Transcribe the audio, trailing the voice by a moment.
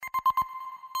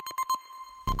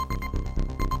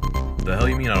The hell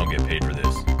you mean I don't get paid for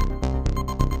this?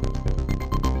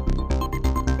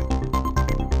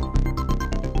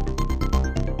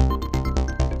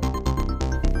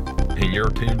 And you're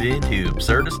tuned in to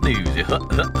Absurdist News.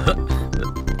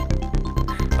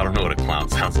 I don't know what a clown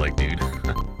sounds like, dude.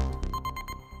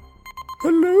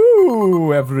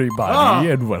 Hello, everybody,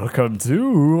 and welcome to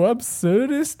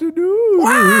Absurdist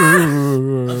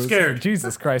News. I'm scared.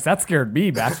 Jesus Christ, that scared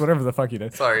me, Max. Whatever the fuck you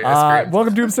did. Sorry, I screamed.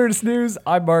 Welcome to Absurdist News.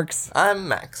 I'm Marks. I'm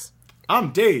Max.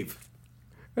 I'm Dave.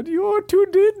 And you're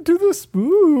tuned in to the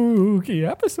spooky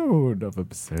episode of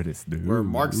Absurdist News. Where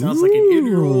Mark sounds like an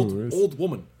 80-year-old old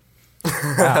woman.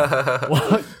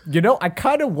 Well, I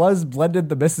kind of was blended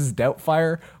the Mrs.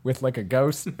 Doubtfire with like a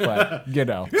ghost, but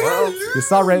Well, you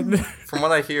saw right. from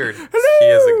what I heard, he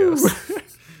is a ghost.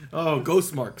 Oh,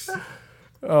 ghost Marks.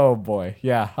 Oh boy,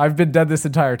 yeah, I've been dead this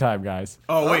entire time, guys.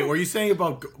 Oh, wait, were you saying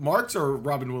about Marks or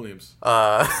Robin Williams?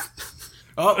 Uh,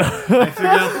 Oh, I figured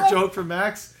out the joke for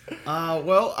Max.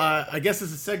 I guess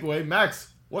as a segue,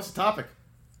 Max, what's the topic?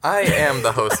 I am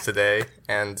the host today,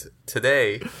 and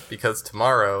today, because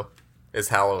tomorrow is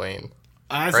Halloween.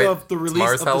 As Right? of the release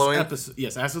Tomorrow's of Halloween? this episode,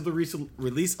 yes, as of the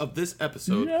release of this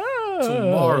episode, Yes.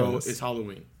 tomorrow is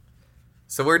Halloween.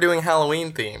 So we're doing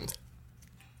Halloween themed.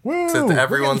 Woo, To we're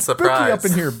everyone's getting spooky surprise. up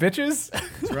in here, bitches.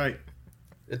 That's right.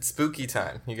 It's spooky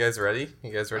time. You guys ready?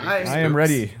 You guys ready? I for I am spooks?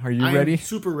 ready. Are you I am ready?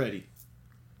 super ready.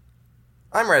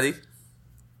 I'm ready.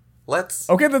 Let's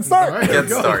Okay, then start. All right, here get we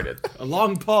go. started. A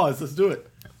long pause. Let's do it.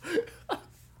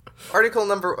 Article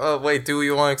number. Wait, do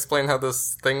you want to explain how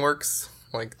this thing works?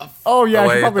 Like, Oh yeah, The I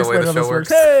way- should probably the way explain the how this show works.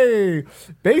 works. Hey,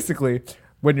 basically,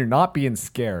 when you're not being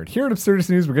scared, here at Absurdist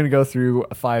News, we're going to go through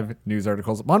 5 news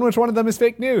articles, on which one of them is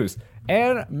fake news.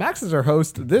 And Max is our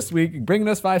host this week, bringing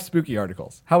us 5 spooky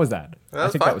articles. How was that? I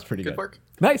was think fine. that was pretty Good good. work.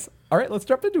 Nice. All right, let's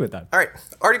jump into it then. all right.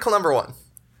 Article number 1.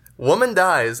 Woman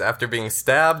dies after being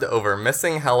stabbed over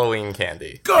missing Halloween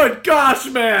candy. Good gosh,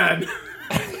 man!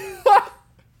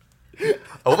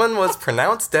 A woman was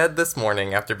pronounced dead this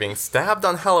morning after being stabbed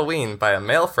on Halloween by a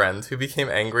male friend who became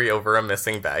angry over a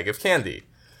missing bag of candy.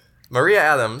 Maria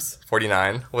Adams,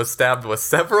 49, was stabbed with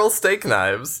several steak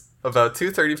knives about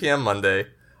 2:30 p.m. Monday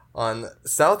on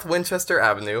South Winchester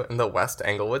Avenue in the West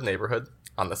Englewood neighborhood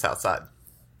on the south side.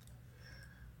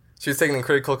 She was taken in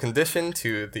critical condition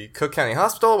to the Cook County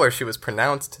Hospital, where she was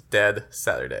pronounced dead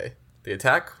Saturday. The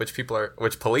attack,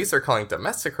 which police are calling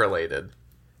domestic related,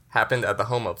 happened at the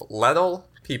home of Lettle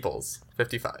Peoples,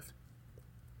 55.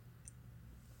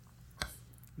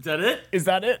 Is that it? Is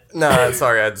that it? No,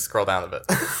 sorry, I had to scroll down a bit.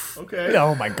 Okay.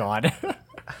 Oh my god.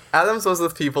 Adams was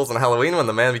with Peoples on Halloween when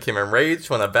the man became enraged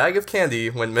when a bag of candy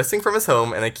went missing from his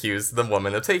home and accused the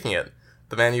woman of taking it.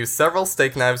 The man used several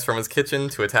steak knives from his kitchen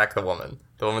to attack the woman.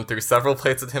 The woman threw several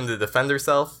plates at him to defend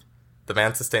herself. The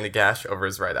man sustained a gash over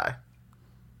his right eye.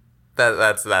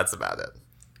 That's about it.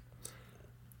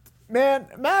 Man,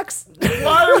 Max.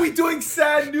 Why are we doing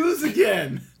sad news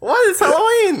again? What is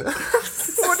Halloween?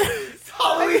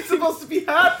 Halloween's supposed to be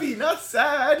happy, not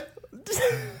sad.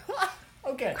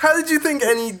 Okay. How did you think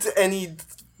any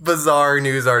bizarre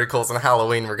news articles on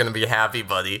Halloween were going to be happy,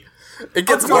 buddy? It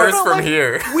gets I'm sorry, worse from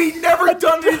here. We never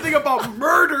done anything about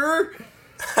murder.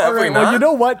 Have we Well, not? you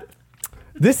know what?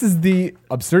 This is the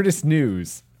Absurdist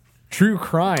News True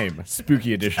Crime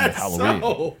Spooky Edition of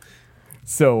Halloween.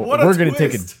 So What a we're going to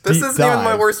take a twist. deep This isn't dive. even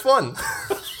my worst one.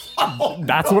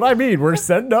 That's what I mean. We're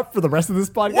setting up for the rest of this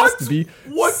podcast to be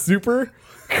super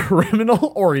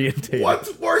criminal orientated.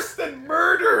 What's worse than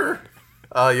murder?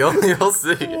 You'll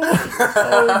see.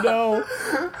 Oh no!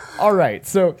 All right,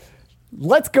 so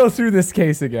let's go through this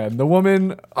case again. The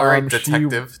woman. All right, she-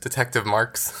 Detective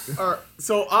Marks.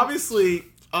 So obviously,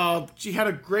 she had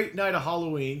a great night of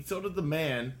Halloween. So did the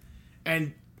man,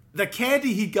 and the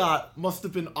candy he got must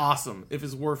have been awesome if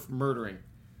it's worth murdering.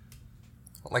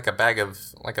 Like a bag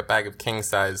of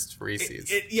king-sized Reese's.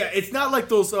 It's not like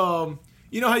those.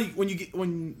 You know how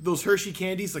when those Hershey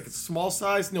candies, like it's small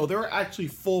size. No, they're actually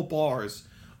full bars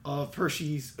of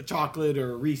Hershey's chocolate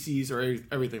or Reese's or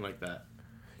everything like that.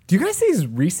 Do you guys say it's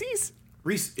Reese's?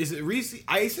 Is it Reese's?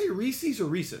 I say Reese's or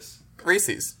Reese's.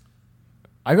 Reese's.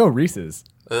 I go Reese's.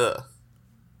 Ugh.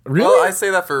 Really? Well, I say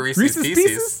that for Reese's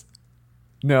Pieces.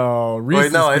 No, Reese's.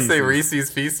 Wait, no, I Pieces. say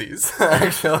Reese's Pieces.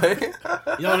 Actually.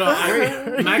 No,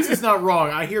 Max is not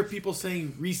wrong. I hear people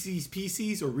saying Reese's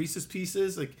Pieces or Reese's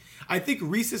Pieces. Like, I think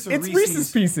Reese's and It's Reese's.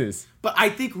 Reese's Pieces. But I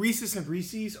think Reese's and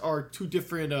Reese's are two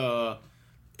different.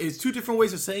 It's two different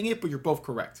ways of saying it, but you're both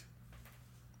correct.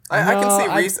 I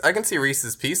can see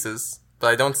Reese's Pieces, but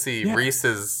I don't see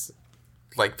Reese's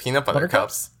like peanut butter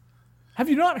Buttercups? cups. Have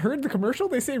you not heard the commercial?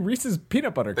 They say Reese's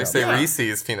peanut butter They cups. say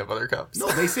Reese's peanut butter cups. No,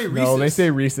 they say Reese's. No, they say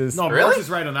Reese's. No, Really? Mark is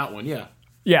right on that one. Yeah.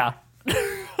 Yeah.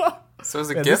 So is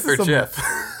it Yeah, GIF this or is some-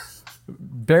 GIF?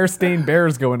 Bear stained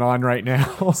bears going on right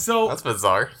now. So That's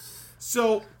bizarre.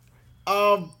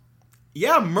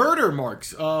 Yeah, murder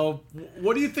marks.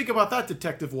 What do you think about that,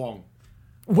 Detective Wong?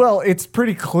 Well, it's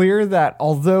pretty clear that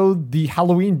although the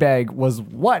Halloween bag was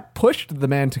what pushed the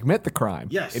man to commit the crime,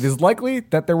 Yes. it is likely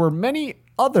that there were many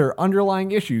other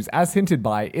underlying issues, as hinted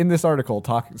by in this article,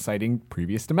 citing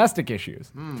previous domestic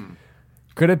issues.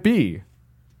 Could it be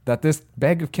that this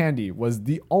bag of candy was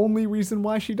the only reason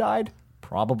why she died?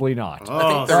 Probably not.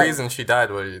 I think the Oh. reason she died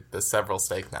was the several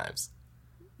steak knives.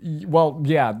 Well,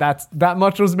 yeah, that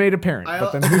much was made apparent.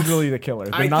 But then who's really the killer?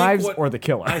 The knives or the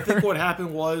killer? I think what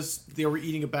happened was they were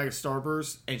eating a bag of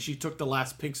Starburst, and she took the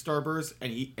last pink Starburst,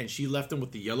 and she left him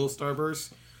with the yellow Starburst.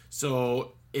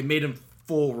 So it made him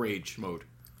full rage mode.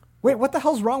 Wait, what the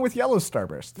hell's wrong with yellow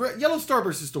Starburst? Yellow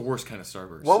Starburst is the worst kind of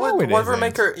Starburst. What would it whatever isn't.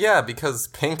 make her? Yeah, because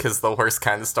pink is the worst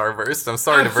kind of starburst. I'm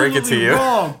sorry to break it to Absolutely you.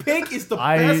 Wrong. Pink is the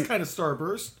best kind of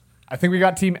Starburst. I think we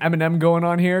got Team M&M going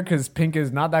on here because pink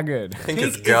is not that good. Pink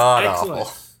is god excellent.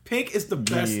 awful. Pink is the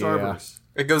best Yeah. Starburst.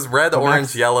 It goes red, Well, orange,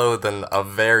 Max- yellow, then a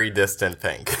very distant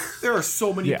pink. There are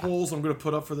so many Yeah. polls I'm going to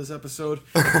put up for this episode.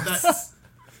 That's,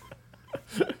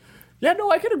 Yeah, no,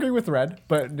 I can agree with red,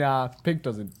 but pink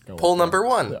doesn't go. Poll up number there.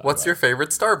 1. What's your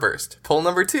favorite starburst? Poll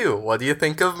number 2. What do you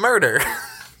think of murder?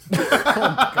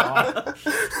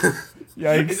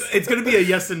 Yikes. it's going to be a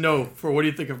yes and no for what do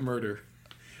you think of murder.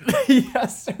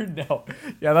 Yes or no?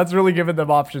 Yeah, that's really giving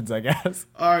them options, I guess.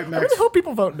 All right, I Max. really hope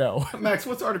people vote no. Max,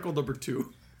 what's article number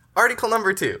 2? Article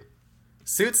number 2.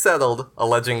 Suit settled,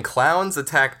 alleging clowns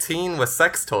attack teen with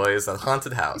sex toys at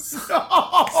haunted house.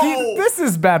 See, this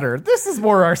is better. This is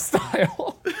more our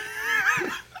style.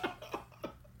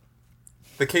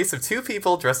 The case of 2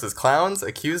 people dressed as clowns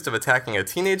accused of attacking a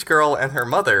teenage girl and her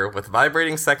mother with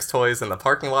vibrating sex toys in the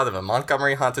parking lot of a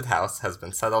Montgomery haunted house has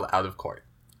been settled out of court.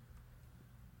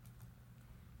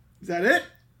 Is that it?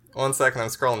 1 second, I'm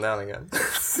scrolling down again.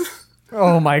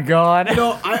 Oh my god.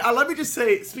 No, I let me just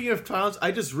say, speaking of clowns,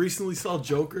 I just recently saw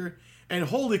Joker, and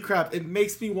holy crap, it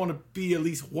makes me want to be at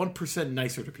least 1%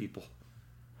 nicer to people.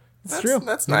 It's true.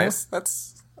 That's You know? nice.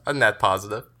 That's a net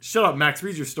positive. Shut up, Max.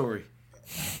 Read your story.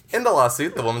 In the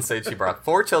lawsuit, the woman said she brought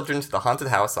 4 children to the haunted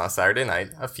house on a Saturday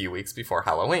night, a few weeks before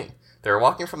Halloween. They were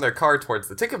walking from their car towards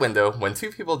the ticket window when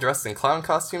 2 people dressed in clown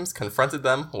costumes confronted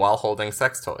them while holding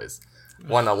sex toys.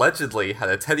 One allegedly had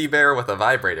a teddy bear with a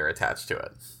vibrator attached to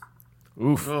it.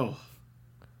 Oof. Oh.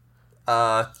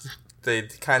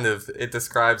 It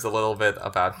describes a little bit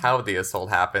about how the assault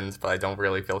happened, but I don't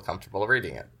really feel comfortable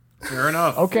reading it. Fair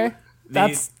enough. Okay.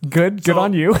 That's good. Good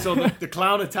on you. So the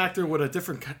clown attacked her with a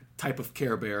different type of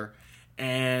Care Bear,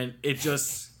 and it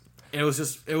was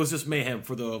just mayhem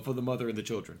for the mother and the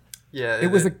children. Yeah, It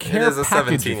was a It care is a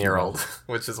package, if you 17-year-old,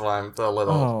 which is why I'm a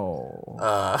little...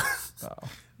 Oh.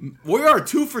 We are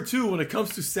 2 for 2 when it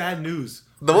comes to sad news.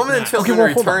 The woman and children well,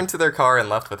 hold on. returned to their car and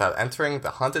left without entering the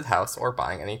haunted house or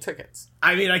buying any tickets.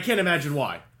 I mean, I can't imagine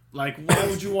why. Like, why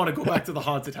would you want to go back to the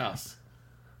haunted house?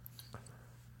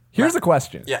 Here's a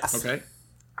question. Yes. Okay.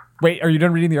 Wait, are you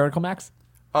done reading the article, Max?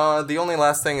 The only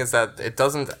last thing is that it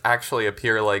doesn't actually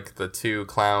appear like the 2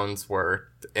 clowns were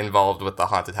involved with the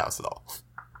haunted house at all.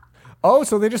 Oh,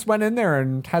 so they just went in there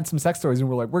and had some sex toys and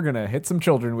were like, we're going to hit some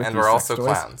children with And these we're sex also toys.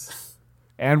 clowns.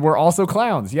 And we're also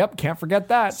clowns. Yep, can't forget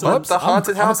that. But Oops, the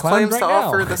haunted I'm a house clown claims right to now.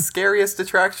 offer the scariest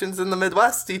attractions in the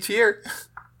Midwest each year.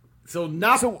 So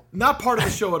not part of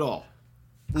the show at all.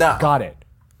 No. Got it.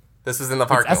 This is in the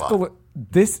parking lot.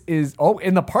 This is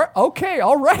in the park. Okay,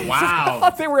 all right. Wow. I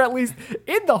thought they were at least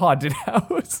in the haunted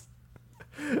house.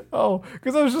 Oh,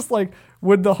 because I was just like,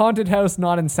 would the haunted house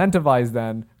not incentivize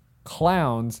then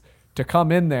clowns to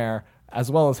come in there as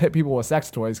well as hit people with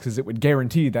sex toys, because it would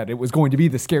guarantee that it was going to be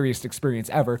the scariest experience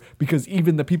ever, because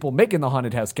even the people making the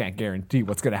haunted house can't guarantee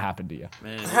what's going to happen to you.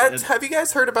 Man, Have you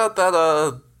guys heard about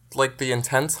that, like the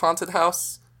Intense haunted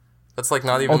house? That's like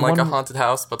not even the like a one- haunted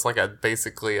house, but it's like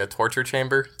basically a torture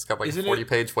chamber. It's got like Isn't a it-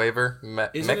 40-page waiver.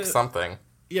 isn't Mix it- something.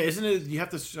 yeah, isn't it? You have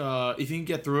to if you can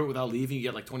get through it without leaving, you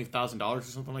get like $20,000 or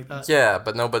something like that. Yeah,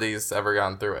 but nobody's ever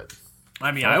gone through it.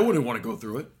 I mean, I wouldn't want to go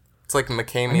through it. It's like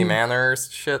McCamey Manor or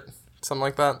shit. Something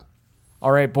like that.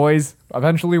 All right, boys.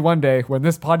 Eventually, one day, when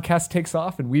this podcast takes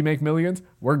off and we make millions,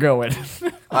 we're going.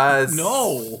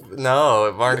 No.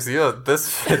 No, Marks,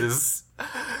 this shit is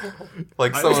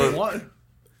like some of, What?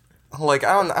 like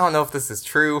I don't know if this is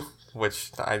true,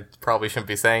 which I probably shouldn't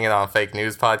be saying it on a fake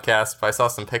news podcast, but I saw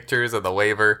some pictures of the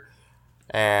waiver,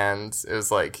 and it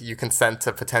was like you consent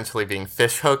to potentially being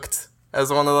fish hooked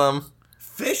as one of them.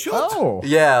 fish hook? Oh.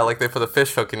 Yeah, like they put a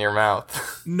fish hook in your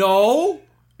mouth. No,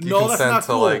 that's consent not to,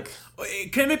 cool. like-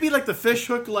 Can it be like the fish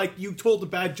hook, like you told a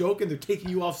bad joke and they're taking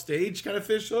you off stage kind of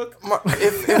fish hook?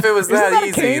 If it was that that a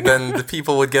easy, cane? then the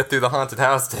people would get through the haunted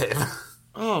house, Dave.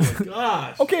 Oh my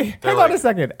gosh. Okay, They're hang on like- a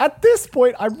second. At this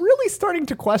point, I'm really starting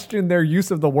to question their use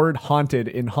of the word haunted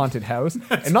in haunted house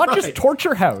and not just right.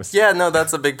 torture house. Yeah, no,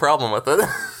 that's a big problem with it.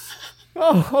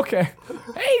 Oh, okay.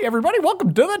 Hey, everybody,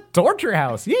 welcome to the torture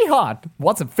house. Yeehaw.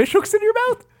 Want some fish hooks in your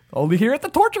mouth? Only here at the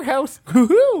torture house.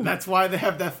 Woohoo. That's why they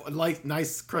have that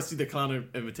nice Krusty the Clown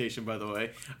invitation, by the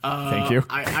way. Thank you.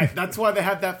 That's why they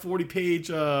have that 40-page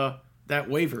that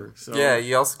waiver. So. Yeah,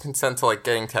 you also consent to like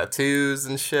getting tattoos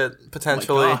and shit, Oh my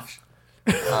potentially.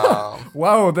 gosh.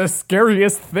 Whoa, the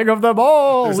scariest thing of them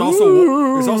all. There's also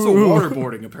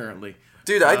waterboarding, apparently.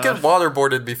 Dude, I'd get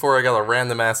waterboarded before I got a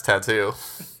random ass tattoo.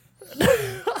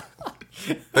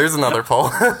 There's another poll.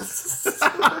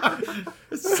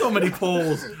 So many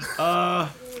polls. All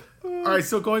right,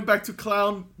 so going back to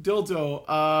Clown Dildo.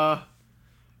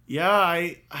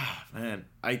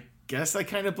 I guess I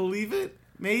kind of believe it.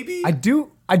 Maybe. I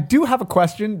do have a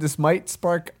question. This might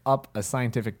spark up a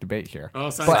scientific debate here. Oh,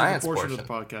 Science science portion of the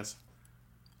podcast.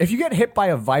 If you get hit by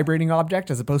a vibrating object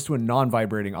as opposed to a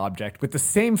non-vibrating object with the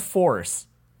same force,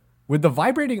 would the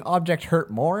vibrating object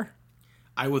hurt more?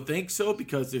 I would think so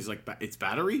because there's it's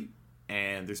battery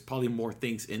and there's probably more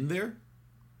things in there.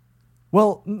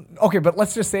 Well, okay, but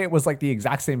let's just say it was like the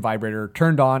exact same vibrator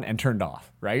turned on and turned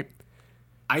off, right?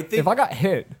 I think If I got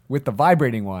hit with the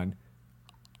vibrating one,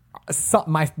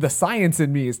 the science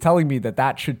in me is telling me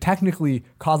that should technically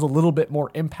cause a little bit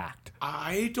more impact.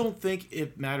 I don't think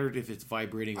it mattered if it's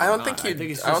vibrating. Or I don't not. think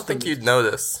it's I don't just think the- you'd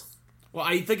notice. Well,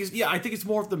 I think it's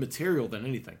more of the material than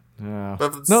anything. But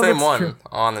if it's No, the same that's one, true.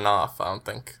 on and off, I don't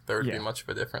think there would Yeah. be much of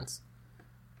a difference.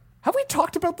 Have we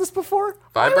talked about this before?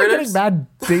 Why am I Vibrators? getting mad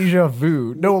deja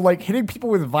vu? No, like hitting people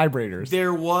with vibrators.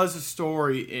 There was a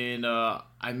story in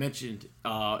I mentioned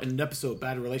in an episode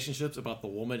Bad Relationships about the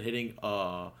woman hitting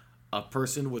a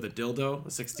person with a dildo,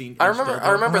 a 16. I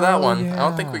remember that Oh, one. I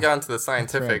don't think yeah. we got into the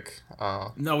scientific.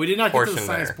 No, we did not get to the Portion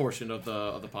science there. portion of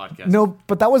the podcast. No,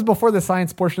 but that was before the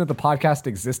science portion of the podcast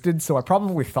existed, so I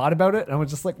probably thought about it and I was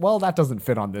just like, well, that doesn't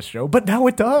fit on this show, but now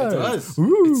it does. It does.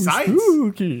 Ooh, It's science.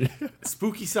 spooky.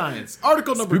 Spooky science.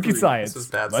 Article number Spooky 3. science. This is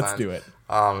bad Let's sign. do it.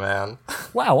 Oh man.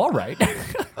 Wow, all right.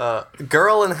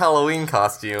 Girl in Halloween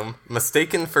costume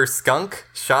mistaken for skunk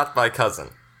shot by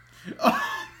cousin.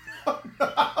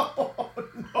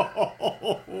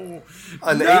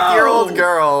 An 8-year-old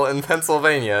girl in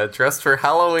Pennsylvania, dressed for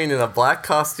Halloween in a black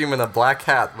costume and a black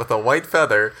hat with a white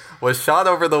feather, was shot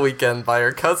over the weekend by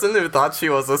her cousin who thought she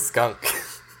was a skunk.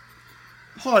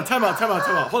 Hold on, time out.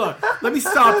 Hold on. Let me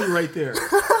stop you right there.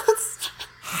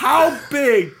 How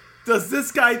big does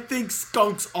this guy think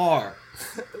skunks are?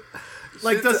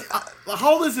 Like,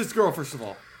 how old is this girl, first of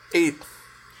all? 8.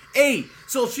 8.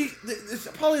 So it's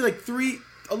probably like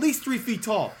at least 3 feet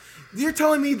tall. You're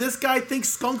telling me this guy thinks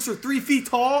skunks are 3 feet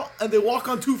tall and they walk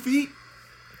on 2 feet?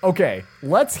 Okay,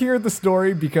 let's hear the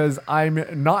story because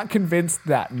I'm not convinced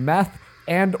that meth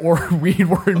and or weed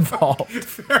were involved.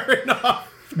 Fair enough.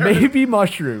 Maybe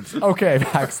mushrooms. Okay,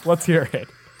 Max, let's hear it.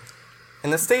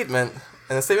 In a statement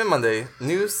Monday,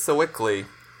 New Sewickley,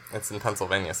 it's in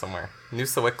Pennsylvania somewhere, New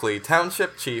Sewickley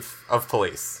Township Chief of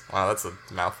Police, wow, that's a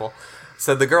mouthful,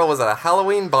 said the girl was at a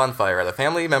Halloween bonfire at a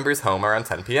family member's home around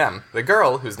 10 p.m. The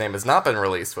girl, whose name has not been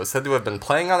released, was said to have been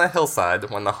playing on a hillside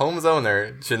when the home's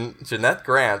owner, Jeanette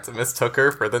Grant, mistook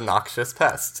her for the noxious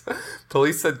pest.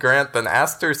 Police said Grant then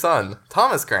asked her son,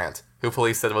 Thomas Grant, who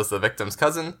police said was the victim's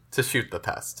cousin, to shoot the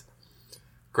pest.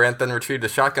 Grant then retrieved a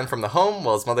shotgun from the home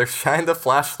while his mother shined a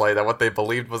flashlight at what they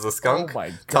believed was a skunk. Oh my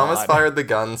God. Thomas fired the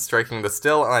gun, striking the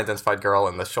still unidentified girl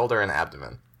in the shoulder and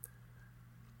abdomen.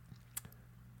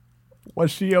 Was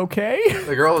she okay?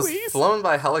 The girl was Please? flown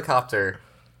by helicopter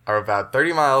about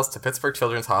 30 miles to Pittsburgh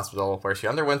Children's Hospital, where she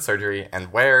underwent surgery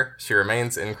and where she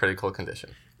remains in critical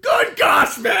condition. Good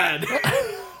gosh, man!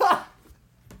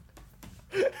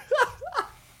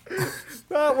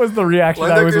 That was the reaction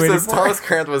I was Lendecker waiting says for. Thomas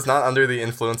Grant was not under the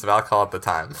influence of alcohol at the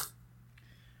time.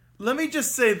 Let me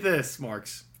just say this,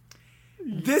 Marks.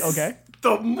 This Okay. is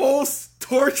the most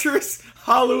torturous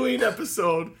Halloween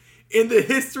episode in the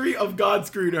history of God's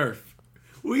green earth.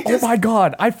 We Oh just my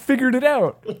God, I figured it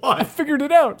out. What? I figured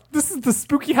it out. This is the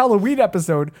spooky Halloween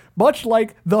episode, much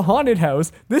like the haunted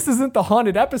house. This isn't the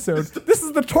haunted episode. This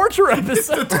is the torture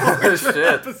episode. Oh,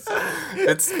 shit.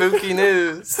 It's spooky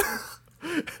news.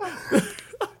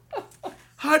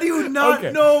 How do you not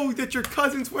Okay. know that your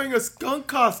cousin's wearing a skunk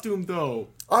costume, though?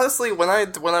 Honestly, when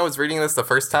I was reading this the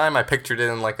first time, I pictured it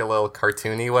in like a little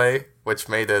cartoony way. which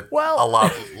made it Well- a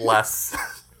lot less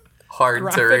hard to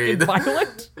Graphic read. and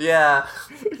violent? Yeah,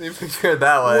 you picture it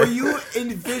that way. Were you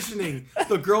envisioning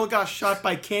the girl got shot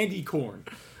by candy corn?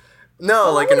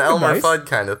 No, like an would've been Elmer nice. Fudd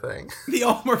kind of thing. The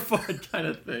Elmer Fudd kind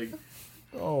of thing.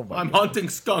 Oh my I'm God. hunting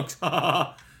skunks.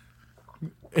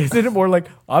 Isn't it more like,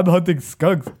 I'm hunting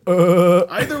skunks?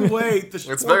 Either way, the It's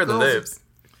poor better than girls- Dave's.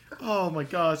 Oh my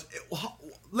gosh.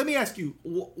 Let me ask you,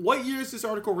 what year is this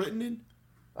article written in?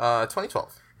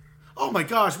 2012. Oh my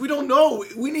gosh, we don't know.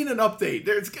 We need an update.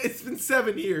 It's been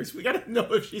 7 years. We gotta know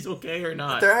if she's okay or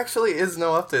not. There actually is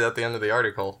no update at the end of the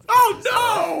article.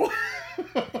 Oh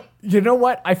no! You know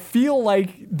what? I feel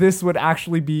like this would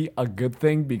actually be a good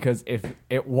thing because if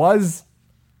it was,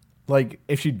 like,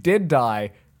 if she did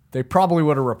die, they probably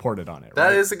would have reported on it, That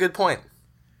right? is a good point.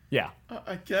 Yeah.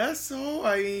 I guess so.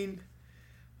 I mean,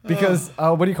 Because,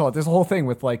 what do you call it? There's a whole thing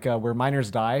with, like, where minors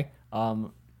die,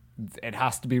 it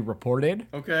has to be reported.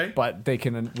 okay. But they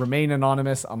can remain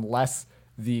anonymous unless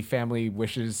the family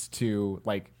wishes to,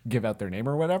 like, give out their name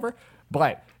or whatever.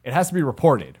 But it has to be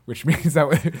reported, which means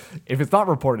that if it's not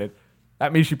reported,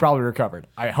 that means she probably recovered.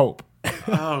 I hope.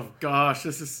 Oh gosh,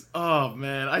 this is. Oh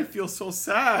man, I feel so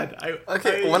sad.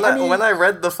 When I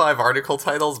read the 5 article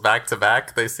titles back to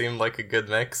back, they seemed like a good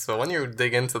mix. But when you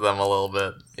dig into them a little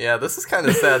bit, yeah, this is kind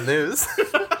of sad news.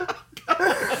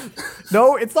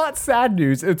 No, it's not sad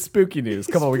news. It's spooky news.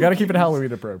 Come on, we got to keep it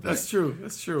Halloween appropriate. That's true.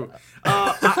 That's true.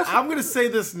 I'm gonna say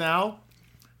this now: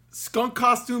 skunk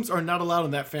costumes are not allowed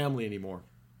in that family anymore.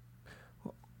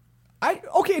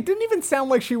 Okay, it didn't even sound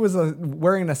like she was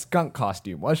wearing a skunk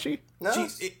costume, was she? No,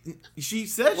 She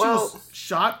said Well- she was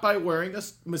shot by wearing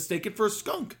mistaken for a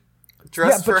skunk.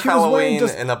 dressed Yeah, but for she was wearing Halloween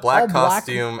just in a black all black-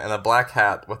 costume and a black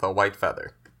hat with a white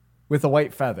feather. With a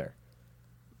white feather.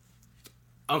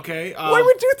 Okay. Why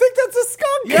would you think that's a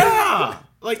skunk? Yeah,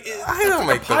 like I don't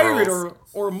make a the pirate rules.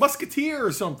 or a musketeer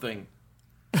or something.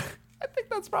 I think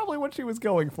that's probably what she was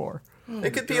going for.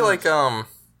 It could be like an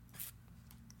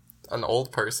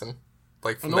old person,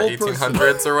 like from An the old person.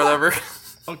 1800s or whatever.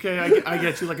 Okay, I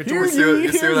get you like a Hear George.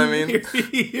 You see what I mean?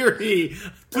 Hear ye.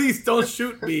 Please don't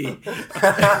shoot me.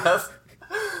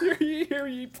 Hear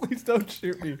ye, please don't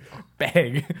shoot me.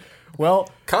 Bang. Well,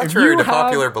 Contrary if to you have-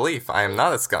 popular belief, I am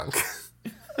not a skunk.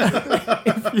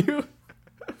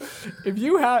 if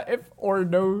you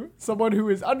know someone who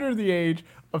is under the age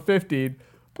of 15,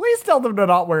 please tell them to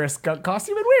not wear a skunk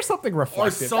costume and wear something Or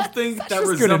reflective. something That's that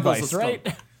just resembles good advice, a skunk.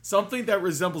 right? Something that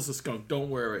resembles a skunk. Don't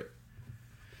wear it.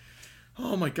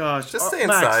 Oh my gosh. Just stay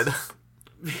Max. inside.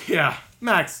 Yeah.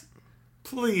 Max,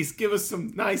 please give us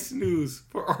some nice news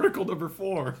for article number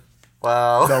 4.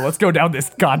 Wow. So let's go down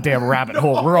this goddamn rabbit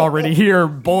hole. We're already here,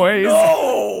 boys.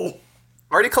 Oh!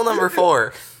 Article number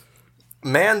 4.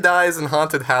 Man dies in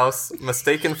haunted house,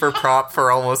 mistaken for prop for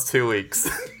almost 2 weeks.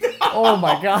 Oh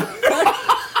my god.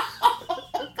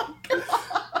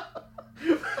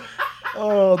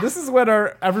 Oh, this is when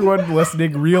everyone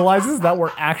listening realizes that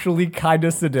we're actually kind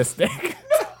of sadistic.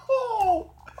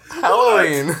 Oh!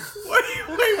 Halloween.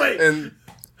 Wait. And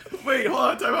Wait, hold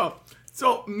on, time out.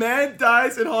 So, man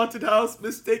dies in haunted house,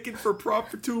 mistaken for prop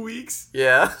for 2 weeks?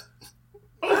 yeah.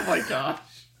 Oh my gosh.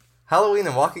 Halloween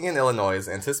in Waukegan, Illinois is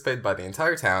anticipated by the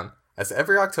entire town, as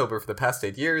every October for the past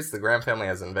 8 years, the Graham family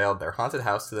has unveiled their haunted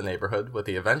house to the neighborhood, with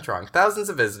the event drawing thousands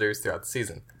of visitors throughout the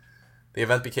season. The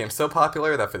event became so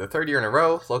popular that for the 3rd year in a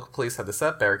row, local police had to set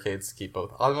up barricades to keep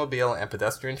both automobile and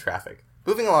pedestrian traffic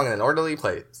moving along at an orderly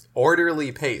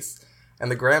pace,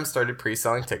 and the Grahams started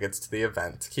pre-selling tickets to the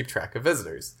event to keep track of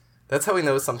visitors. That's how we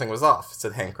know something was off,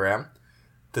 said Hank Graham.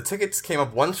 The tickets came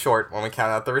up one short when we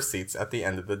counted out the receipts at the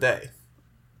end of the day.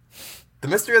 The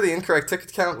mystery of the incorrect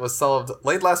ticket count was solved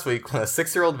late last week when a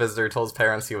 6-year-old visitor told his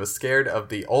parents he was scared of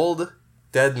the old,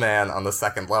 dead man on the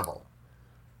 2nd level.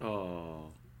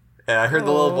 Oh. And I heard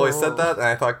the little boy said that, and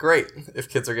I thought, great, if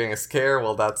kids are getting a scare,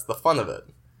 well, that's the fun of it.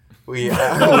 We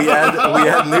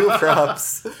had new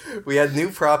props. We had new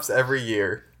props every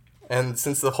year, and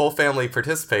since the whole family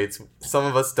participates, some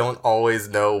of us don't always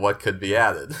know what could be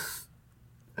added.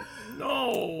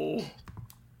 No.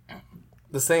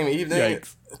 The same evening,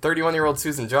 Yikes. 31-year-old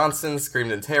Susan Johnson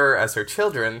screamed in terror as her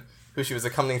children, who she was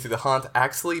accompanying through the haunt,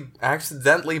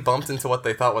 accidentally bumped into what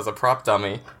they thought was a prop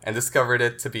dummy and discovered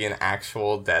it to be an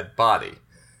actual dead body.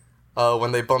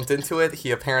 When they bumped into it,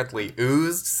 he apparently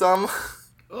oozed some,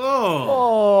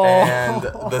 Oh. and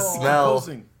the smell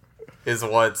Posing. is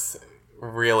what's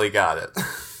really got it.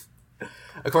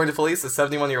 According to police, a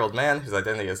 71-year-old man, whose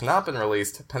identity has not been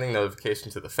released pending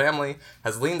notification to the family,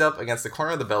 has leaned up against the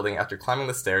corner of the building after climbing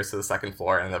the stairs to the 2nd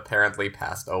floor and apparently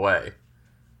passed away.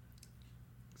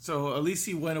 So at least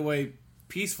he went away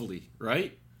peacefully,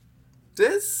 right?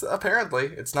 This apparently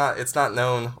it's not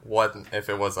known what if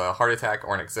it was a heart attack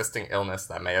or an existing illness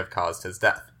that may have caused his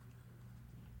death.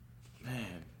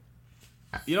 Man,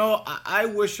 you know, I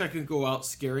wish I could go out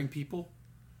scaring people,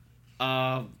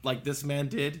 like this man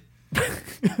did.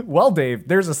 Well, Dave,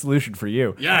 there's a solution for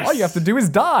you. Yes. All you have to do is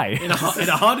die. In a haunted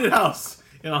house.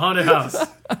 In a haunted house.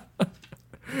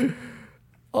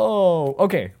 Oh,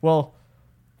 okay. Well,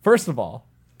 first of all,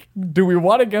 do we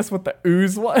want to guess what the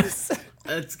ooze was?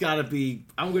 It's gotta be.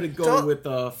 I'm gonna go with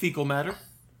fecal matter.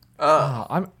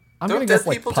 I'm Don't gonna dead guess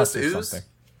like people pus just or ooze? something.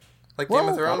 Like Well, Game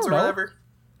of I Thrones don't or know. whatever?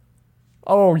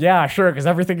 Oh yeah, sure, because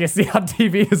everything you see on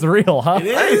TV is real, huh? It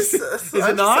is. Is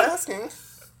it not? Asking.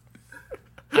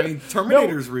 I mean,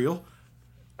 Terminator's real.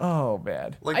 Oh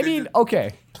man. Like I they mean, did-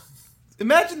 okay.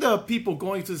 Imagine the people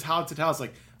going to this haunted house,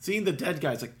 like seeing the dead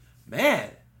guys, like, man,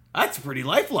 that's pretty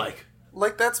lifelike.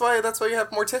 Like that's why you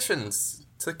have morticians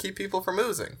to keep people from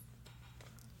oozing.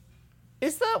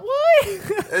 Is that why?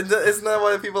 And isn't that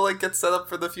why people like get set up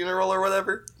for the funeral or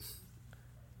whatever?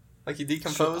 Like you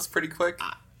decompose pretty quick.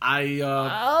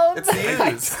 It's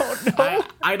the ooze. don't know.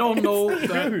 I don't know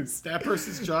Ooze. that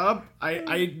person's job.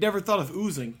 I never thought of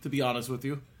oozing, to be honest with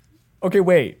you. Okay,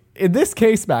 wait. In this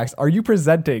case, Max, are you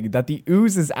presenting that the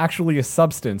ooze is actually a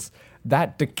substance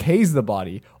that decays the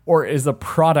body or is a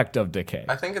product of decay?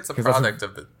 I think it's a 'Cause that's product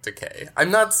of the decay.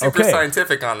 I'm not super Okay.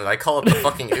 scientific on it. I call it the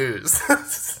fucking ooze.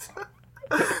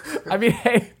 I mean,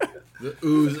 hey. The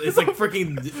ooze. It's like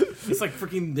freaking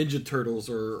Ninja Turtles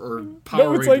or Power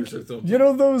No, it's Rangers like, or something. you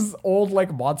know those old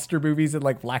like monster movies in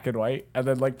like black and white, and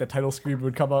then like the title screen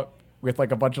would come up with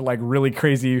like a bunch of like really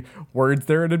crazy words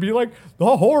there, and it'd be like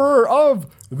the horror of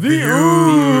the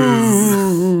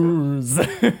ooze,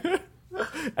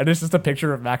 and it's just a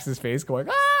picture of Max's face going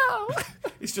ah.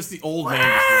 It's just the old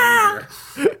man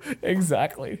just laying there.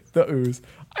 Exactly, the ooze.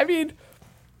 I mean,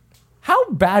 how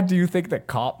bad do you think the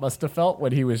cop must have felt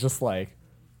when he was just like,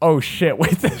 oh shit,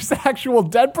 wait, there's an actual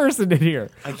dead person in here.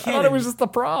 I can't thought it was just a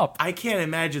prop. I can't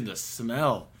imagine the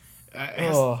smell.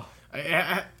 Oh.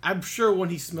 I'm sure when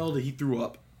he smelled it, he threw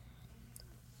up.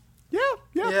 Yeah.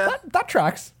 Yeah. That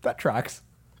tracks. That tracks.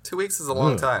 2 weeks is a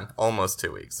long time. Almost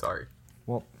 2 weeks, sorry.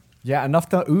 Well, yeah, enough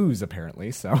to ooze,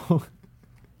 apparently, so.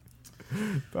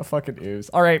 The fucking ooze.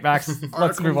 All right, Max,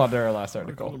 let's move on to our last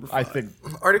article. I think.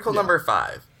 Article number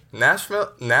 5.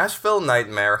 Nashville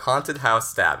Nightmare Haunted House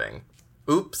Stabbing.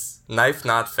 Oops, knife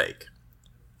not fake.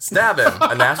 Stab him,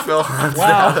 a Nashville haunted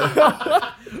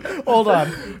house. Hold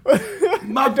on.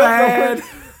 My bad.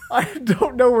 I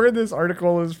don't know where this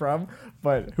article is from,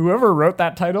 but whoever wrote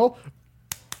that title,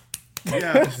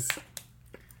 Yeah.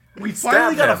 We Stab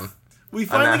finally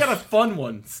him. got a fun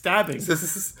one. Stabbing.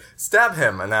 Stab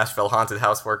him, a Nashville haunted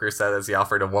house worker said as he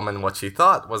offered a woman what she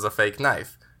thought was a fake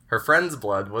knife. Her friend's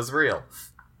blood was real.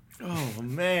 Oh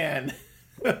man.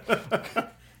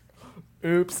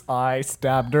 oops, I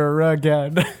stabbed her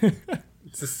again.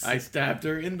 I stabbed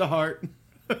her in the heart.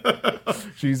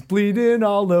 She's bleeding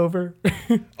all over.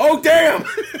 Oh damn!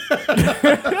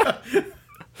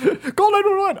 Call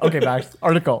 911. Okay, Max,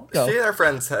 article. Go. She and her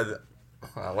friends had...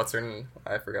 what's her name?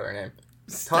 I forgot her name.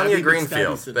 Stabby Tanya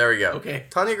Greenfield. McStabbyson. There we go. Okay.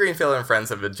 Tanya Greenfield and friends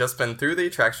had just been through the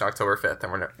attraction October 5th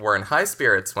and were in high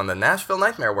spirits when the Nashville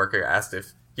Nightmare worker asked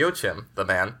if Yochim, the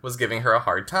man, was giving her a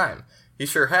hard time. He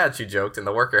sure had, she joked, and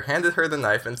the worker handed her the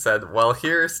knife and said, well,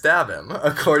 here, stab him,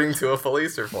 according to a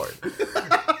police report.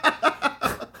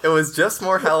 It was just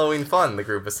more Halloween fun, the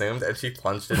group assumed, and she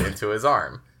plunged it into his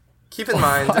arm. Keep in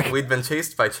mind, we'd been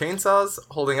chased by chainsaws,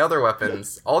 holding other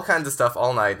weapons, all kinds of stuff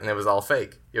all night, and it was all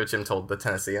fake, Yochim told the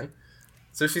Tennessean.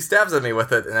 So she stabs at me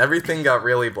with it, and everything got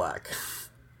really black.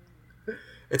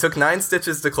 It took 9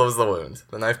 stitches to close the wound.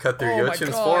 The knife cut through Oh my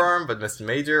Yochim's God. forearm, but missed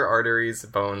major arteries,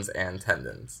 bones, and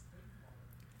tendons.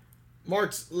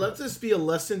 Marks, let this be a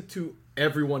lesson to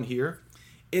everyone here.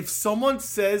 If someone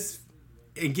says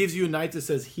and gives you a knife that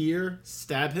says here,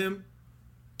 stab him,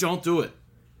 don't do it.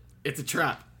 It's a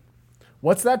trap.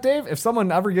 What's that, Dave? If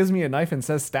someone ever gives me a knife and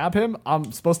says stab him,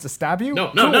 I'm supposed to stab you?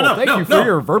 No, Cool. Thank you for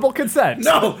your verbal consent.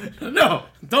 No,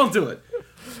 don't do it.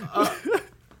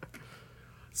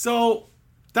 So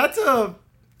that's a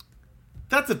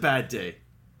bad day.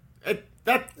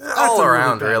 That's All a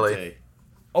around, bad really. day.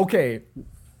 Okay.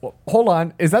 Well, hold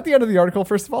on. Is that the end of the article,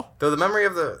 first of all? Though the memory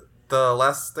of the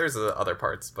last... There's other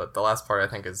parts, but the last part I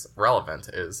think is relevant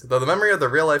is... Though the memory of the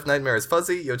real-life nightmare is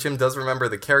fuzzy, Yochim does remember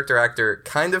the character actor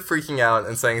kind of freaking out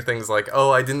and saying things like,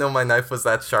 oh, I didn't know my knife was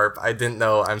that sharp. I didn't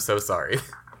know. I'm so sorry.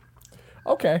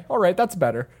 Okay. All right. That's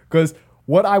better. Because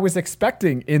what I was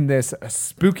expecting in this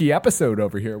spooky episode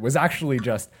over here was actually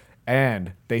just,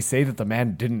 and they say that the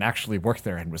man didn't actually work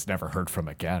there and was never heard from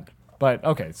again. But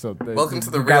okay, so Welcome to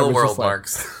the guy real was world, just like,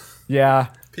 Marks. Yeah.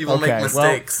 People okay, make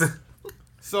mistakes.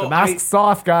 So The mask's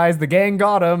off, guys. The gang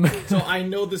got him. So I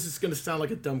know this is going to sound like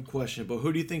a dumb question, but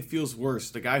who do you think feels worse?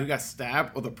 The guy who got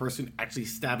stabbed or the person actually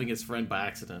stabbing his friend by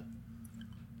accident?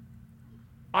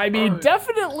 I mean,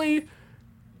 definitely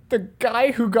the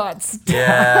guy who got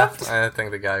Yeah, stabbed. I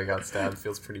think the guy who got stabbed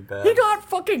feels pretty bad. He got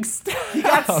fucking stabbed. He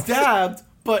got stabbed,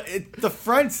 but the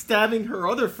friend stabbing her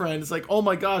other friend is like, oh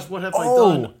my gosh, what have I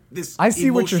Oh, done? This I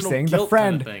see what you're emotional saying. The guilt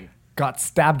friend kind of thing. got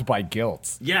stabbed by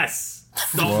guilt. Yes.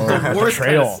 The worst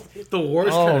Betrayal. the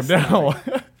worst Oh, kind of no.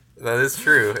 That is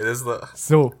true. It is the.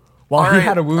 So, while he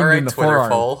had a wound all right, in the Twitter forearm,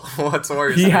 poll. What's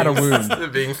worse? He had a being-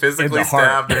 wound being physically in the heart.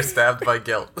 stabbed or stabbed by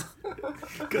guilt.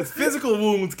 Because physical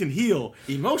wounds can heal.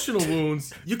 Emotional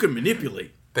wounds, you can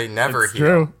manipulate. They never it's heal.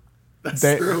 true. That's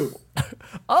They- true.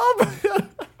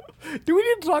 Do we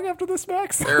need to talk after this,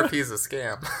 Max? Therapy's a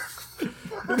scam.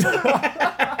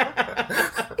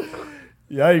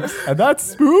 Yikes. And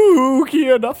that's spooky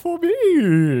enough for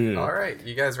me. All right,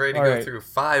 you guys ready to All go right. through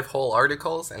 5 whole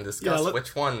articles and discuss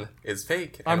which one is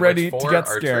fake? And I'm ready which to 4 get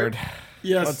are scared. True?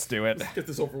 Yes. Let's do it. Get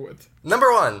this over with.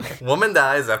 Number 1, woman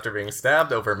dies after being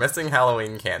stabbed over missing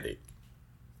Halloween candy.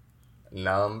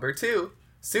 Number 2,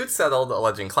 suit settled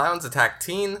alleging clowns attacked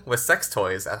teen with sex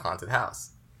toys at haunted house.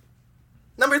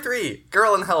 Number 3,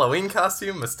 girl in Halloween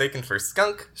costume mistaken for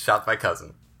skunk shot by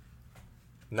cousin.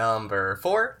 Number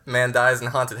 4, man dies in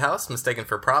haunted house mistaken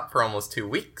for prop for almost 2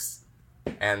 weeks.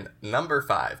 And number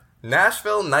 5,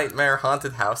 Nashville nightmare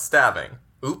haunted house stabbing.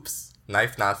 Oops,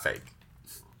 knife not fake.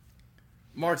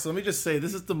 Marks, let me just say,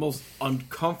 this is the most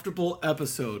uncomfortable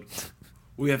episode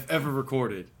we have ever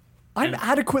recorded. I'm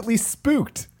adequately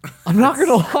spooked. I'm not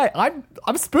gonna lie.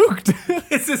 I'm spooked.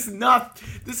 This is not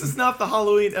the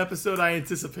Halloween episode I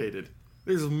anticipated.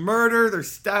 There's murder, there's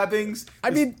stabbings.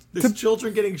 There's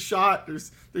children getting shot.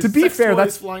 There's to be sex fair, toys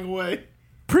that's- flying away.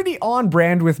 Pretty on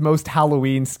brand with most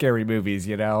Halloween scary movies,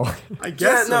 you know. I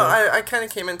guess Yeah, no, so. I kind of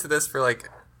came into this for like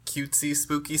cutesy,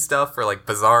 spooky stuff, for like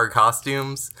bizarre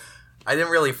costumes. I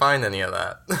didn't really find any of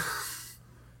that.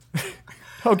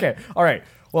 Okay, all right.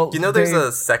 Well, You know, there's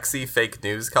a sexy fake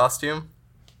news costume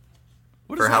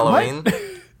What for is that? Halloween.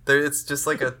 It's just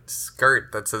like a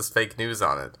skirt that says fake news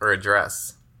on it, or a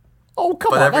dress. Oh,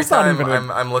 come But on. every That's not time even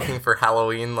I'm looking for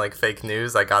Halloween like fake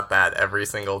news, I got that every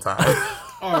single time.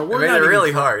 All right, It we're made not it even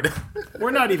really try- hard.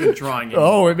 We're not even trying.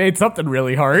 Oh, it made something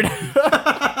really hard.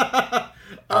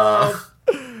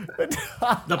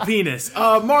 The penis.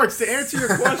 Marks, to answer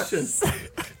your question,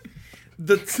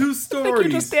 the two stories.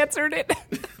 You just answered it.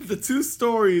 The two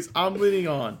stories I'm leaning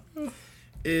on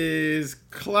is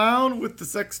clown with the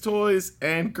sex toys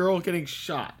and girl getting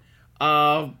shot.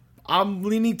 I'm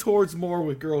leaning towards more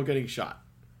with girl getting shot.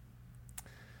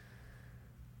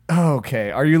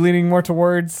 Okay, are you leaning more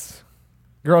towards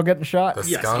girl getting shot? The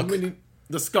Yes, I'm skunk. leaning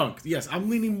the skunk. Yes, I'm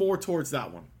leaning more towards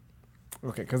that one.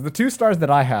 Okay, because the 2 stars that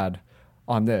I had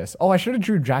on this. Oh, I should have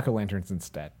drew jack-o'-lanterns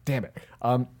instead. Damn it.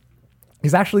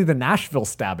 Is actually the Nashville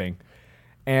stabbing,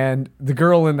 and the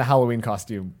girl in the Halloween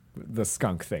costume, the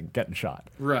skunk thing, getting shot.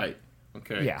 Right.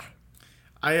 Okay. Yeah.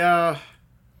 I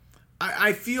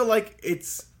feel like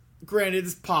it's granted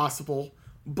it's possible,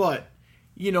 but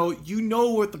you know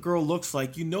what the girl looks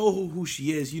like, you know who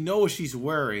she is, you know what she's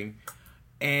wearing,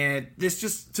 and this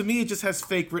just to me it just has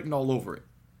fake written all over it.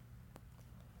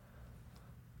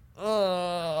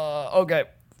 Okay.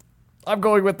 I'm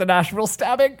going with the Nashville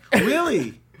stabbing.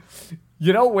 Really?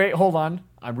 You know, wait, hold on.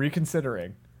 I'm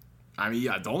reconsidering. I mean,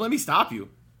 yeah, don't let me stop you.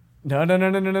 No.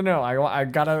 I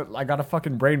got a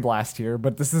fucking brain blast here,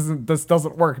 but this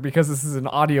doesn't work because this is an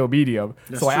audio medium.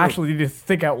 That's so I true. actually need to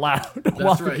think out loud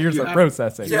while the right. gears You are have-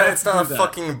 processing. You Yeah, have it's to not a do that.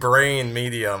 fucking brain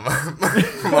medium,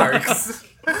 Marks.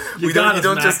 You got us,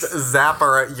 don't Max. just zap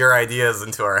your ideas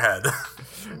into our head.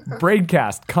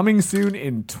 Braidcast coming soon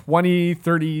in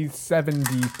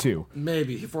 2030-72.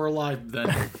 Maybe if we're alive then.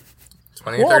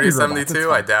 20, We'll all be 30, robots, 72? it's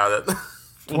I doubt it.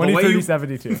 The way you-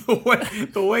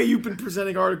 2030-72. the way you've been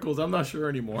presenting articles, I'm not sure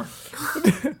anymore.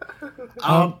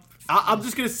 I'm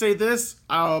just gonna say this,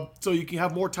 so you can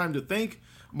have more time to think.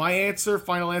 My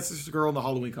final answer is the girl in the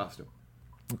Halloween costume.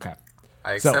 Okay.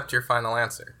 I accept your final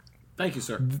answer. Thank you,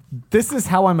 sir. This is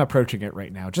how I'm approaching it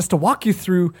right now, just to walk you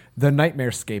through the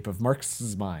nightmarescape of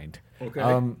Marx's mind.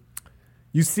 Okay.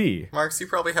 You see, Marks, you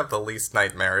probably have the least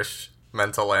nightmarish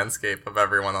mental landscape of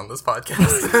everyone on this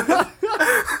podcast.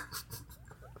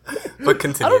 But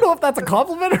continue. I don't know if that's a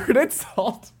compliment or an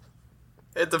insult.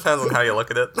 It depends on how you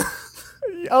look at it.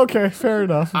 Okay, fair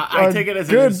enough. I take it as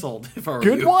an good, insult. If I were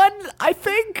Good you. one, I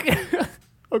think.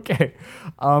 Okay.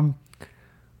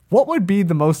 What would be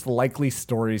the most likely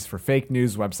stories for fake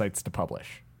news websites to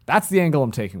publish? That's the angle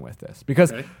I'm taking with this.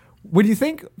 Because when you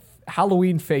think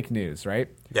Halloween fake news, right?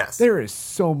 Yes. There is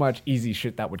so much easy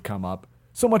shit that would come up.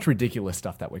 So much ridiculous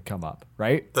stuff that would come up,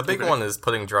 right? The big one is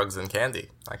putting drugs in candy.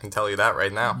 I can tell you that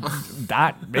right now.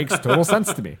 That makes total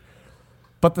sense to me.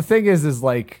 But the thing is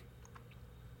like,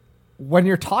 when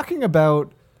you're talking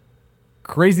about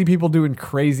crazy people doing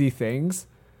crazy things,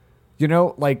 you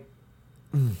know, like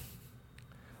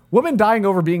women dying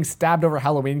over being stabbed over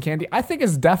Halloween candy, I think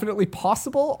is definitely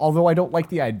possible, although I don't like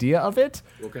the idea of it.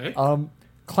 Okay.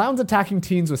 Clowns attacking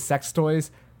teens with sex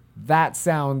toys, that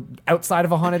sound outside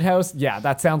of a haunted house, yeah,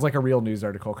 that sounds like a real news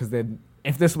article, because then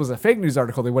if this was a fake news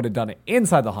article, they would have done it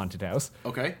inside the haunted house.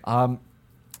 Okay.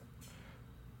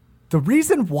 The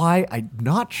reason why I'm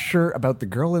not sure about the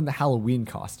girl in the Halloween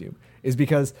costume is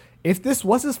because if this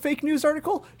was a fake news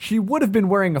article, she would have been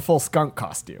wearing a full skunk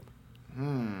costume.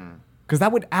 Because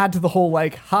that would add to the whole,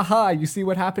 like, haha, you see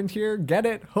what happened here? Get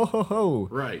it? Ho, ho, ho.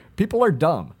 Right. People are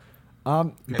dumb.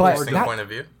 But Interesting point of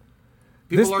view.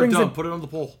 People are brings dumb. it- Put it on the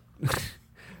poll.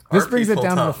 This Are brings it people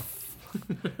down dumb?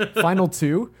 to the final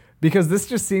two, because this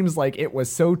just seems like it was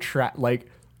so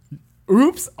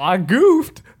oops, I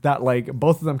goofed, that like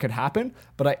both of them could happen.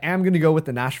 But I am going to go with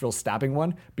the Nashville stabbing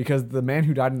one, because the man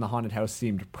who died in the haunted house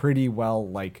seemed pretty well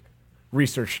like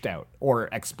researched out or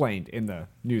explained in the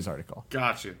news article.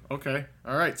 Gotcha. Okay.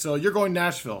 All right. So you're going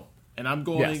Nashville, and I'm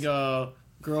going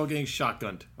girl getting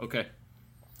shotgunned. Okay.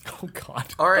 Oh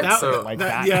God. All right, That, so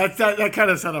that- yeah, that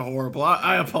kind of sounded horrible.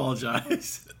 I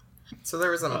apologize. so there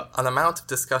was an amount of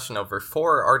discussion over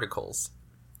 4 articles.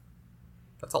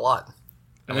 That's a lot.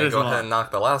 I'm It going is to go a lot. ahead and knock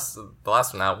the last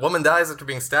one out. Woman dies after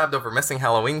being stabbed over missing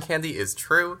Halloween candy is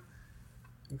true.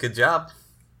 Good job.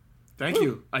 Thank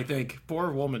you. I think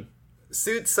poor woman.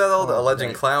 Suit settled alleging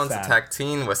right. clowns Sad. attacked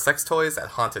teen with sex toys at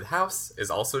haunted house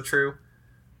is also true.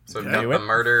 So we've got Do the it.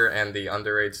 murder and the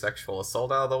underage sexual assault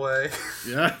out of the way.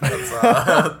 Yeah.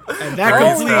 and Oh,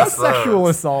 completes that's sexual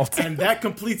assault. and that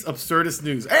completes absurdist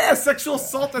news. Hey, sexual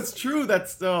assault. That's true.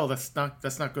 That's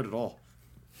not good at all.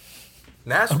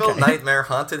 Nashville nightmare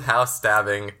haunted house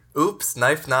stabbing. Oops,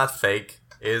 knife not fake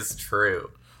is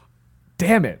true.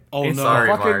 Damn it. Oh, it's no. the Sorry,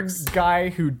 fucking Marks. guy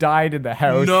who died in the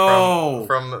house. No.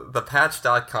 From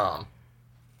thepatch.com,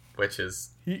 which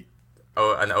is He-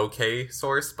 an okay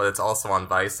source, but it's also on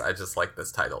Vice. I just like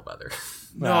this title better.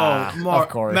 No, of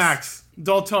course. Max,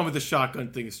 don't tell me the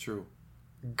shotgun thing is true.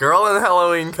 Girl in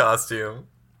Halloween costume,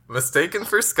 mistaken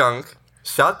for skunk,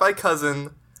 shot by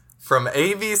cousin, from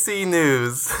ABC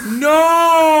News,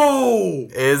 No!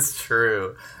 is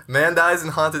true. Man dies in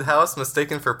haunted house,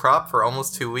 mistaken for prop for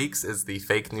almost 2 weeks is the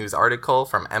fake news article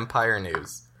from Empire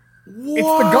News. It's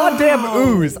the goddamn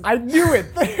ooze. I knew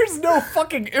it. There's no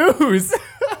fucking ooze.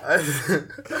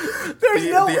 There's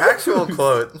no The actual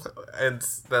quote, and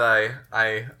that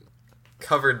I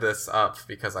covered this up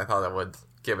because I thought it would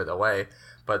give it away,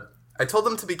 but I told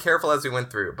them to be careful as we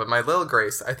went through, but my little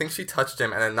Grace, I think she touched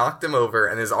him and it knocked him over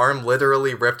and his arm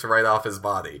literally ripped right off his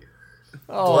body.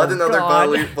 Blood and other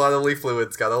bodily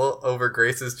fluids got all over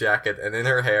Grace's jacket and in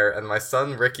her hair, and my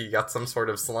son Ricky got some sort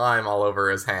of slime all over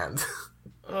his hand.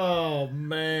 Oh,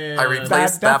 man. I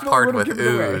replaced that definitely part would've with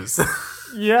given it away. ooze,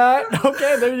 Yeah,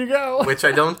 okay, there you go. which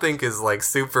I don't think is like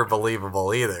super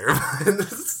believable either.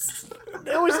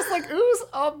 It was just like ooze.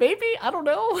 Maybe, I don't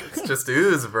know. It's just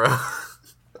ooze, bro.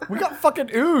 We got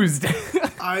fucking oozed.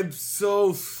 I'm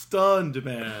so stunned,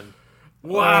 man. Oh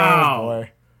Wow.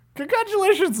 boy!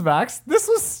 Congratulations, Max. This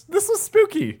was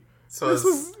spooky. So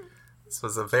This this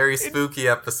was a very spooky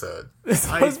episode. was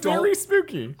I very don't-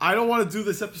 spooky. I don't want to do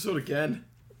this episode again.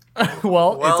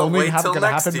 Well, it's Well, only wait till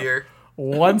gonna next happen year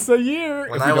once a year.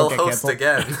 when if I we don't will get host canceled.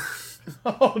 again.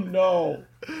 Oh, no.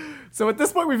 So at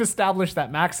this point, we've established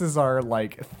that Max is our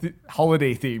like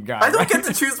holiday theme guy. I don't right? get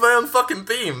to choose my own fucking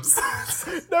themes.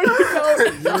 No, you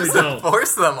don't. You really don't.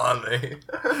 Force them on me.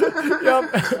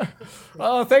 Yep.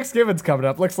 Oh, Thanksgiving's coming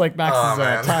up. Looks like Max's Oh,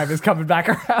 man. time is coming back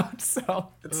around. So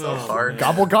It's so hard.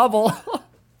 gobble gobble.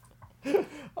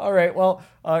 All right. Well,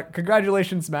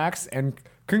 congratulations, Max, and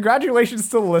congratulations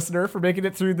to the listener for making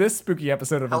it through this spooky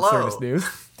episode of Hello. Absurdist News.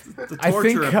 The I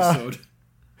torture think, episode.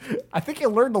 I think you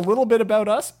learned a little bit about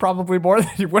us, probably more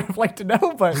than you would have liked to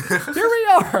know, but here we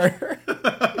are.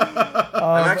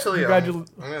 I'm actually congratul-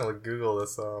 I'm gonna Google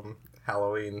this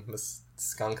Halloween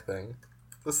skunk thing.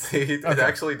 Let's see. It Okay.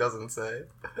 actually doesn't say.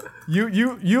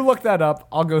 You look that up.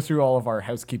 I'll go through all of our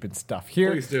housekeeping stuff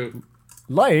here. Please do.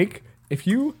 Like, if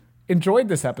you enjoyed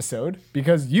this episode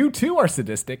because you too are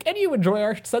sadistic and you enjoy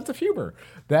our sense of humor,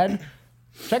 then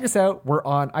check us out. We're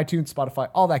on iTunes, Spotify,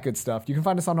 all that good stuff. You can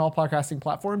find us on all podcasting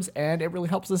platforms, and it really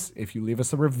helps us if you leave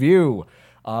us a review.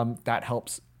 That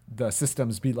helps the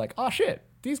systems be like, oh shit,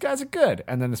 these guys are good.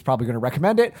 And then it's probably going to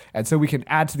recommend it. And so we can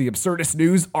add to the Absurdist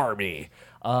News army.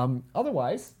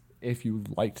 Otherwise, if you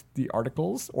liked the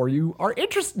articles or you are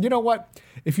interested, you know what?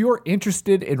 If you are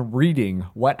interested in reading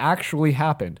what actually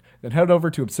happened, then head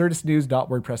over to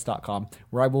absurdistnews.wordpress.com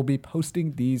where I will be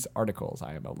posting these articles.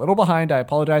 I am a little behind. I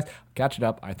apologize. Catch it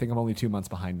up. I think I'm only 2 months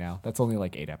behind now. That's only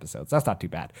like 8 episodes. That's not too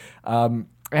bad. And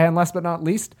last but not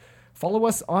least, follow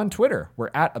us on Twitter. We're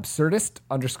at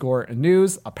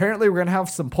absurdist_news. Apparently, we're going to have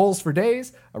some polls for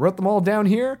days. I wrote them all down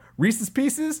here. Reese's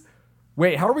Pieces.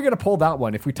 Wait, how are we going to pull that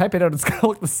one? If we type it out, it's going to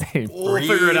look the same. We'll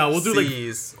figure it out. We'll do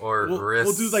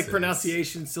we'll do like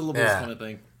pronunciation syllables kind of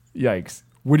thing. Yikes.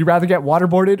 Would you rather get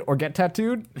waterboarded or get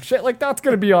tattooed? Shit like that's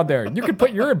going to be on there. You can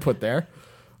put your input there.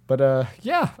 But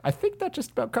yeah, I think that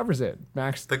just about covers it.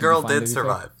 Max, The girl did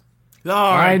survive.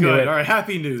 All right, knew good. it. All right,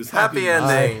 happy news. Happy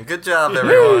ending. Good job,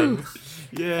 everyone.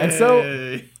 Yay. And so,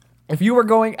 if you were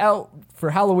going out for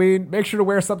Halloween, make sure to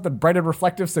wear something bright and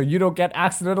reflective so you don't get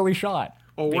accidentally shot.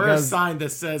 Or wear a sign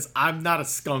that says, I'm not a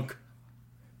skunk.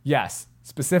 Yes,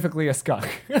 specifically a skunk.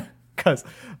 Because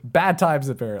bad times,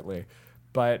 apparently.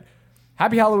 But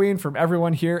happy Halloween from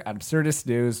everyone here at Absurdist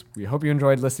News. We hope you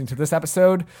enjoyed listening to this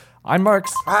episode. I'm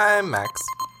Marks. I'm Max.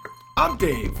 I'm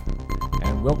Dave.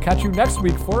 And we'll catch you next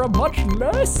week for a much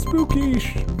less spooky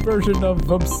version of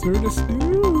Absurdist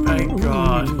News. Thank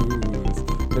God.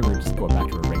 Then we're just going back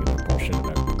to our regular bullshit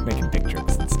about making dick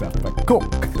jokes and stuff. But cool.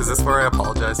 Is this where I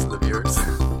apologize to the viewers?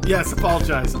 Yes,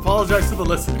 apologize. Apologize to the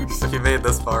listeners. If you made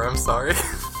this far, I'm sorry.